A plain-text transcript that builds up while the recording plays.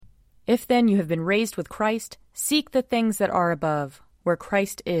If then you have been raised with Christ, seek the things that are above, where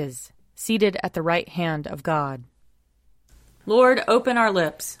Christ is, seated at the right hand of God. Lord, open our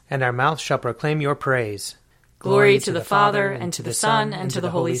lips, and our mouth shall proclaim your praise. Glory to the Father, and to the Son, and to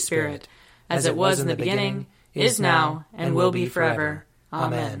the Holy Spirit, as it was in the beginning, is now, and will be forever.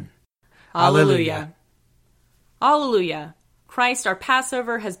 Amen. Alleluia. Alleluia. Christ our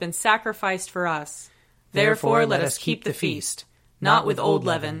Passover has been sacrificed for us. Therefore let us keep the feast, not with old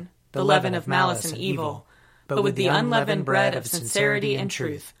leaven, the leaven of malice and evil, but with the unleavened bread of sincerity and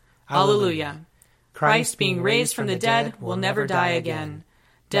truth. Alleluia. Christ, being raised from the dead, will never die again.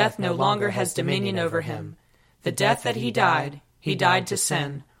 Death no longer has dominion over him. The death that he died to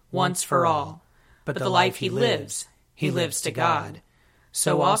sin, once for all. But the life he lives to God.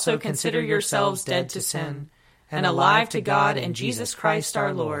 So also consider yourselves dead to sin, and alive to God in Jesus Christ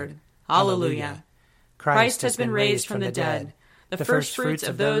our Lord. Alleluia. Christ has been raised from the dead, the firstfruits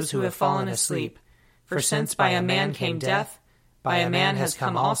of those who have fallen asleep. For since by a man came death, by a man has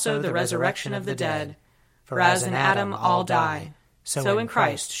come also the resurrection of the dead. For as in Adam all die, so in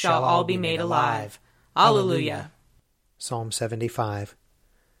Christ shall all be made alive. Alleluia. Psalm 75.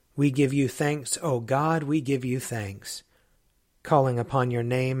 We give you thanks, O God, we give you thanks. Calling upon your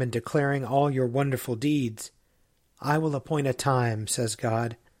name and declaring all your wonderful deeds. I will appoint a time, says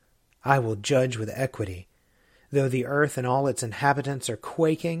God. I will judge with equity. Though the earth and all its inhabitants are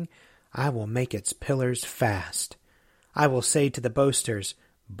quaking, I will make its pillars fast. I will say to the boasters,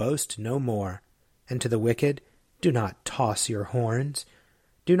 boast no more. And to the wicked, do not toss your horns.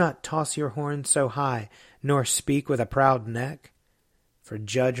 Do not toss your horns so high, nor speak with a proud neck. For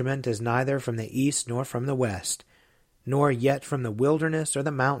judgment is neither from the east nor from the west, nor yet from the wilderness or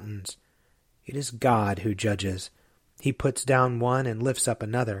the mountains. It is God who judges. He puts down one and lifts up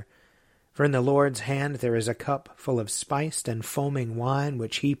another. For in the Lord's hand there is a cup full of spiced and foaming wine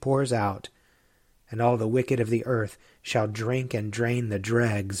which he pours out. And all the wicked of the earth shall drink and drain the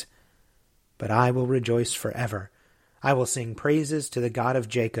dregs. But I will rejoice forever. I will sing praises to the God of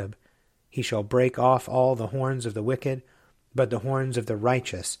Jacob. He shall break off all the horns of the wicked, but the horns of the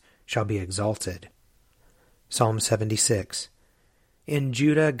righteous shall be exalted. Psalm 76. In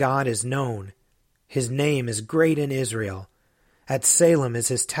Judah God is known. His name is great in Israel. At Salem is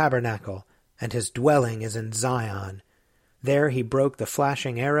his tabernacle, and his dwelling is in Zion. There he broke the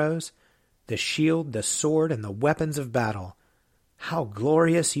flashing arrows, the shield, the sword, and the weapons of battle. How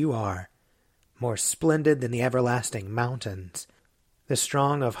glorious you are! More splendid than the everlasting mountains. The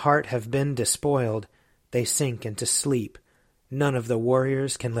strong of heart have been despoiled. They sink into sleep. None of the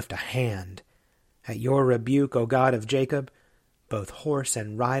warriors can lift a hand. At your rebuke, O God of Jacob, both horse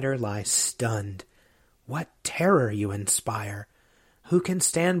and rider lie stunned. What terror you inspire! Who can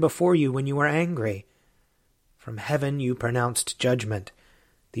stand before you when you are angry? From heaven you pronounced judgment.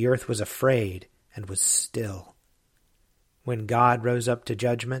 The earth was afraid and was still. When God rose up to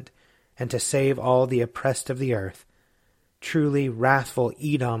judgment and to save all the oppressed of the earth, truly wrathful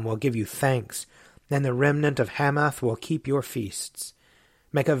Edom will give you thanks, and the remnant of Hamath will keep your feasts.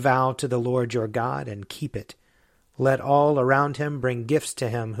 Make a vow to the Lord your God and keep it. Let all around him bring gifts to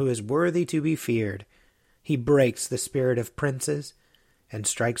him who is worthy to be feared. He breaks the spirit of princes and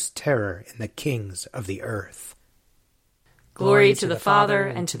strikes terror in the kings of the earth. Glory to the Father,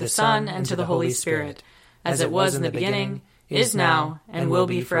 and to the Son, and to the Holy Spirit, as it was in the beginning, is now, and will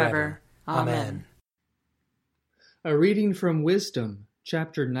be forever. Amen. A reading from Wisdom,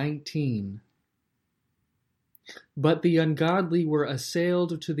 chapter 19. But the ungodly were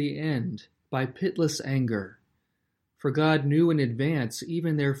assailed to the end by pitiless anger. For God knew in advance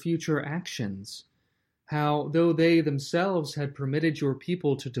even their future actions, how, though they themselves had permitted your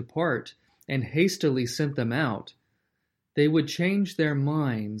people to depart and hastily sent them out, they would change their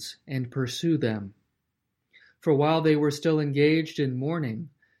minds and pursue them. For while they were still engaged in mourning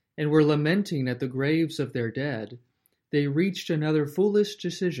and were lamenting at the graves of their dead, they reached another foolish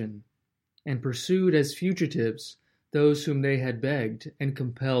decision and pursued as fugitives those whom they had begged and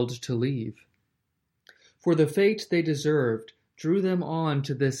compelled to leave. For the fate they deserved drew them on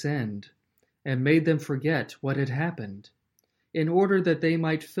to this end, and made them forget what had happened, in order that they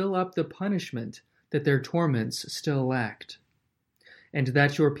might fill up the punishment that their torments still lacked, and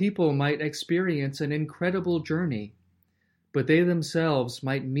that your people might experience an incredible journey, but they themselves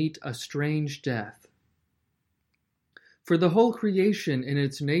might meet a strange death. For the whole creation in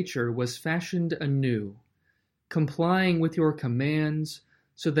its nature was fashioned anew, complying with your commands,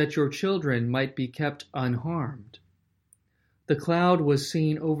 so that your children might be kept unharmed. The cloud was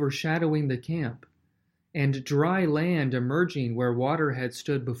seen overshadowing the camp, and dry land emerging where water had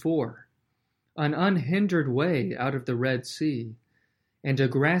stood before, an unhindered way out of the Red Sea, and a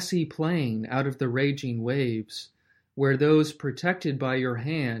grassy plain out of the raging waves, where those protected by your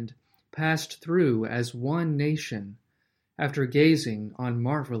hand passed through as one nation, after gazing on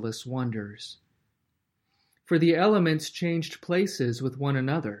marvelous wonders. For the elements changed places with one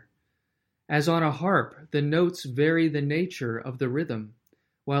another. As on a harp, the notes vary the nature of the rhythm,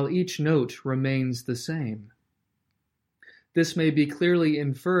 while each note remains the same. This may be clearly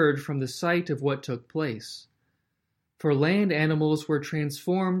inferred from the sight of what took place. For land animals were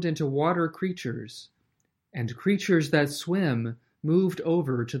transformed into water creatures, and creatures that swim moved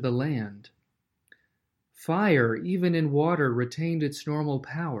over to the land. Fire, even in water, retained its normal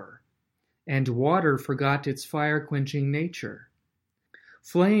power, and water forgot its fire-quenching nature.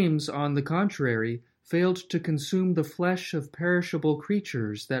 Flames, on the contrary, failed to consume the flesh of perishable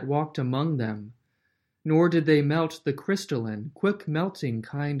creatures that walked among them, nor did they melt the crystalline, quick-melting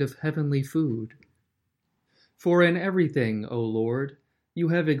kind of heavenly food. For in everything, O Lord, you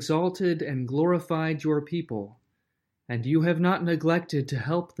have exalted and glorified your people, and you have not neglected to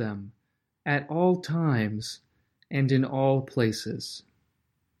help them at all times and in all places.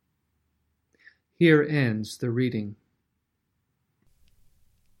 Here ends the reading.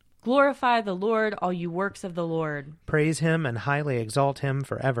 Glorify the Lord, all you works of the Lord. Praise him and highly exalt him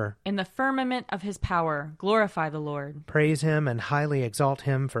forever. In the firmament of his power, glorify the Lord. Praise him and highly exalt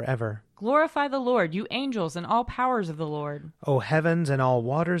him forever. Glorify the Lord, you angels and all powers of the Lord. O heavens and all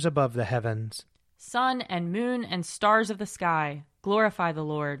waters above the heavens. Sun and moon and stars of the sky, glorify the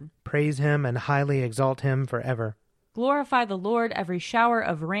Lord. Praise him and highly exalt him forever. Glorify the Lord, every shower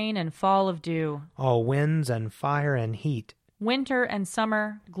of rain and fall of dew. All winds and fire and heat. Winter and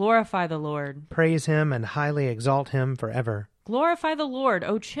summer, glorify the Lord. Praise him and highly exalt him forever. Glorify the Lord,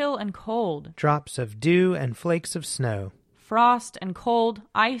 O chill and cold. Drops of dew and flakes of snow. Frost and cold,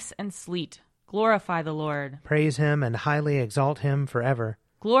 ice and sleet, glorify the Lord. Praise him and highly exalt him forever.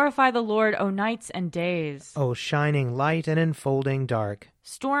 Glorify the Lord, O nights and days. O shining light and enfolding dark.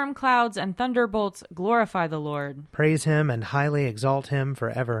 Storm clouds and thunderbolts, glorify the Lord. Praise him and highly exalt him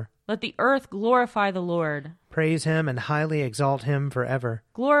forever. Let the earth glorify the Lord. Praise him and highly exalt him forever.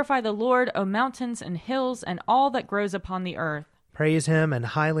 Glorify the Lord, O mountains and hills, and all that grows upon the earth. Praise him and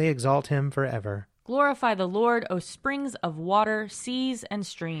highly exalt him forever. Glorify the Lord, O springs of water, seas and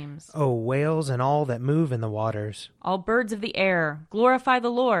streams. O whales and all that move in the waters. All birds of the air, glorify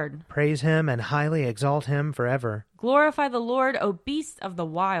the Lord. Praise him and highly exalt him forever. Glorify the Lord, O beasts of the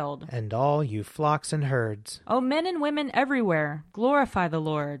wild. And all you flocks and herds. O men and women everywhere, glorify the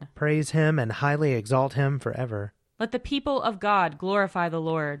Lord. Praise him and highly exalt him forever. Let the people of God glorify the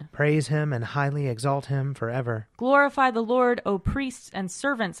Lord. Praise him and highly exalt him forever. Glorify the Lord, O priests and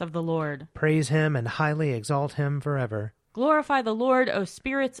servants of the Lord. Praise him and highly exalt him forever. Glorify the Lord, O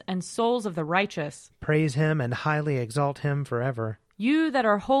spirits and souls of the righteous. Praise him and highly exalt him forever. You that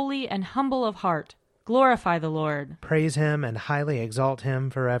are holy and humble of heart, glorify the Lord. Praise him and highly exalt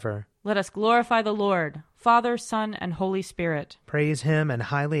him forever. Let us glorify the Lord, Father, Son, and Holy Spirit. Praise him and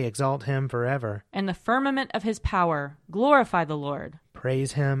highly exalt him forever. In the firmament of his power, glorify the Lord.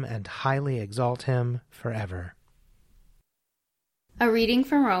 Praise him and highly exalt him forever. A reading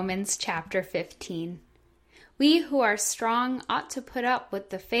from Romans chapter 15. We who are strong ought to put up with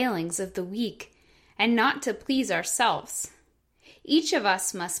the failings of the weak, and not to please ourselves. Each of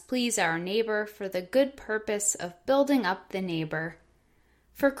us must please our neighbor for the good purpose of building up the neighbor.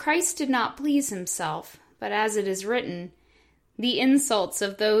 For Christ did not please himself, but as it is written, "The insults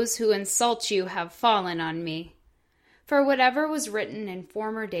of those who insult you have fallen on me." For whatever was written in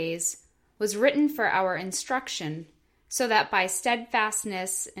former days was written for our instruction, so that by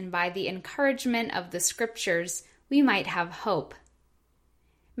steadfastness and by the encouragement of the Scriptures we might have hope.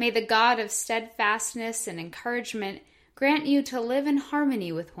 May the God of steadfastness and encouragement grant you to live in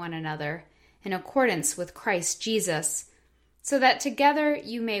harmony with one another, in accordance with Christ Jesus, so that together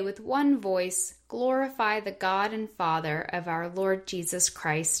you may with one voice glorify the God and Father of our Lord Jesus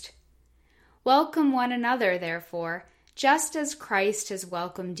Christ. Welcome one another, therefore, just as Christ has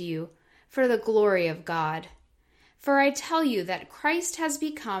welcomed you, for the glory of God. For I tell you that Christ has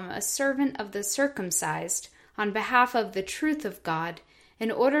become a servant of the circumcised on behalf of the truth of God,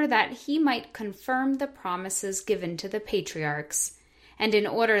 in order that he might confirm the promises given to the patriarchs, and in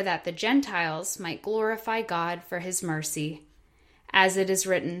order that the Gentiles might glorify God for his mercy. As it is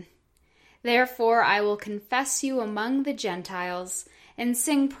written, "Therefore I will confess you among the Gentiles, and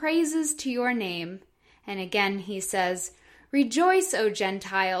sing praises to your name." And again he says, "Rejoice, O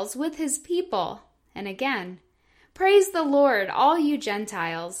Gentiles, with his people." And again, "Praise the Lord, all you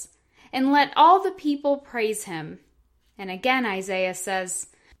Gentiles, and let all the people praise him." And again Isaiah says,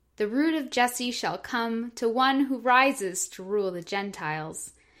 The root of Jesse shall come, to one who rises to rule the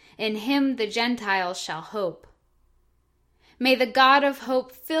Gentiles. In him the Gentiles shall hope. May the God of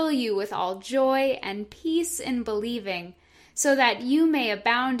hope fill you with all joy and peace in believing, so that you may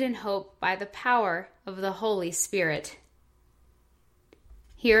abound in hope by the power of the Holy Spirit.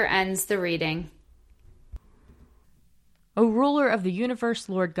 Here ends the reading. O ruler of the universe,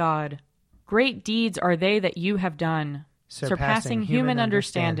 Lord God, great deeds are they that you have done, surpassing human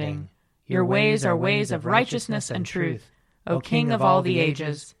understanding. Your ways are ways of righteousness and truth, O King of all the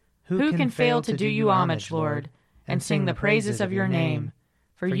ages. Who can fail to do you homage, Lord, and sing the praises of your name?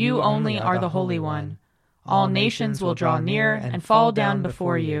 For you only are the Holy One. All nations will draw near and fall down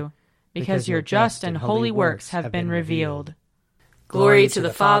before you, because your just and holy works have been revealed. Glory to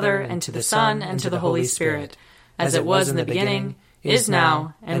the Father, and to the Son, and to the Holy Spirit, as it was in the beginning, is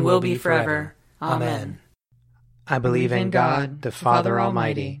now, and will be forever. Amen. I believe in God, the Father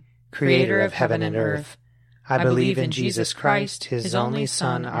Almighty, creator of heaven and earth. I believe in Jesus Christ, his only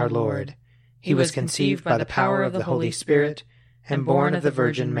Son, our Lord. He was conceived by the power of the Holy Spirit and born of the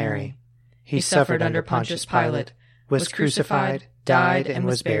Virgin Mary. He suffered under Pontius Pilate, was crucified, died, and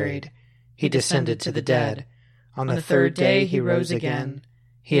was buried. He descended to the dead. On the third day he rose again.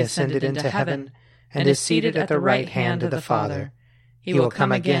 He ascended into heaven and is seated at the right hand of the Father. He will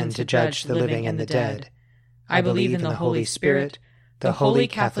come again to judge the living and the dead. I believe in the Holy Spirit, the Holy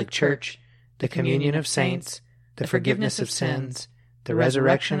Catholic Church, the communion of saints, the forgiveness of sins, the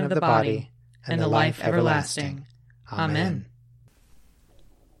resurrection of the body, and the life everlasting. Amen.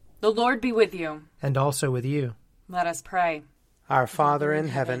 The Lord be with you. And also with you. Let us pray. Our Father in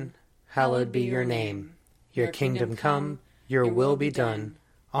heaven, hallowed be your name. Your kingdom come, your will be done,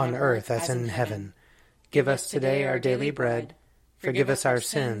 on earth as in heaven. Give us today our daily bread. Forgive us our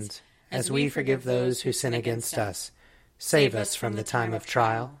sins, as we forgive those who sin against us. Save us from the time of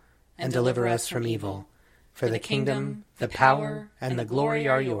trial, and deliver us from evil. For the kingdom, the power, and the glory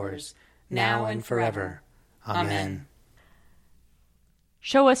are yours, now and forever. Amen.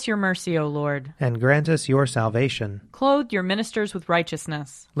 Show us your mercy, O Lord. And grant us your salvation. Clothe your ministers with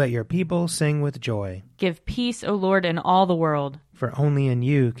righteousness. Let your people sing with joy. Give peace, O Lord, in all the world. For only in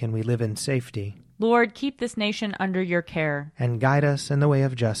you can we live in safety. Lord, keep this nation under your care. And guide us in the way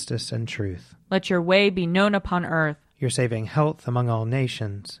of justice and truth. Let your way be known upon earth. Your saving health among all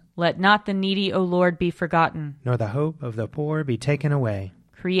nations. Let not the needy, O Lord, be forgotten. Nor the hope of the poor be taken away.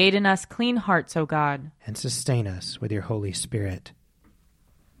 Create in us clean hearts, O God. And sustain us with your Holy Spirit.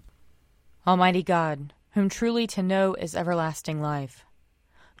 Almighty God, whom truly to know is everlasting life,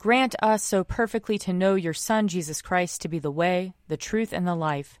 grant us so perfectly to know your Son, Jesus Christ, to be the way, the truth, and the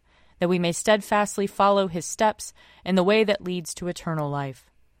life, that we may steadfastly follow his steps in the way that leads to eternal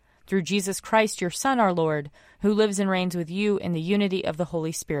life. Through Jesus Christ, your Son, our Lord, who lives and reigns with you in the unity of the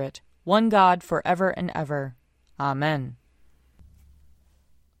Holy Spirit, one God, forever and ever. Amen.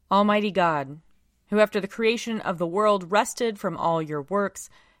 Almighty God, who after the creation of the world rested from all your works,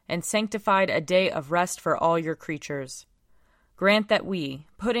 and sanctified a day of rest for all your creatures, grant that we,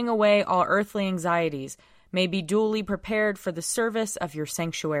 putting away all earthly anxieties, may be duly prepared for the service of your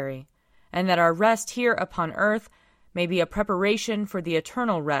sanctuary, and that our rest here upon earth may be a preparation for the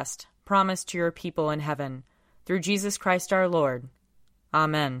eternal rest promised to your people in heaven, through Jesus Christ our Lord.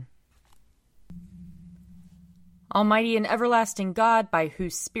 Amen. Almighty and everlasting God, by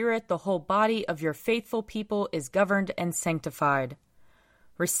whose Spirit the whole body of your faithful people is governed and sanctified,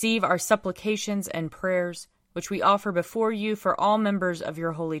 receive our supplications and prayers, which we offer before you for all members of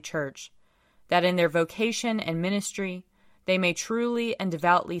your holy church, that in their vocation and ministry they may truly and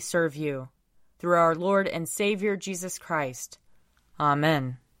devoutly serve you, through our Lord and Savior Jesus Christ.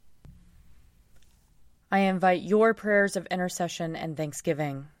 Amen. I invite your prayers of intercession and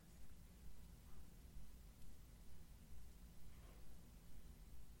thanksgiving.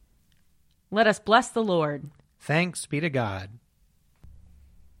 Let us bless the Lord. Thanks be to God.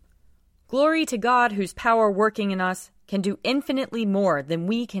 Glory to God, whose power working in us can do infinitely more than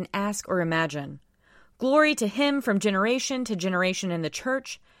we can ask or imagine. Glory to him from generation to generation in the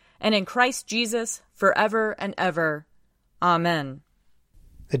church and in Christ Jesus forever and ever. Amen.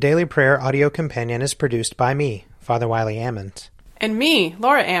 The Daily Prayer audio companion is produced by me, Father Wiley Ammons. And me,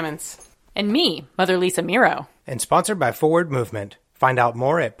 Laura Ammons. And me, Mother Lisa Miro. And sponsored by Forward Movement. Find out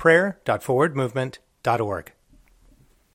more at prayer.forwardmovement.org.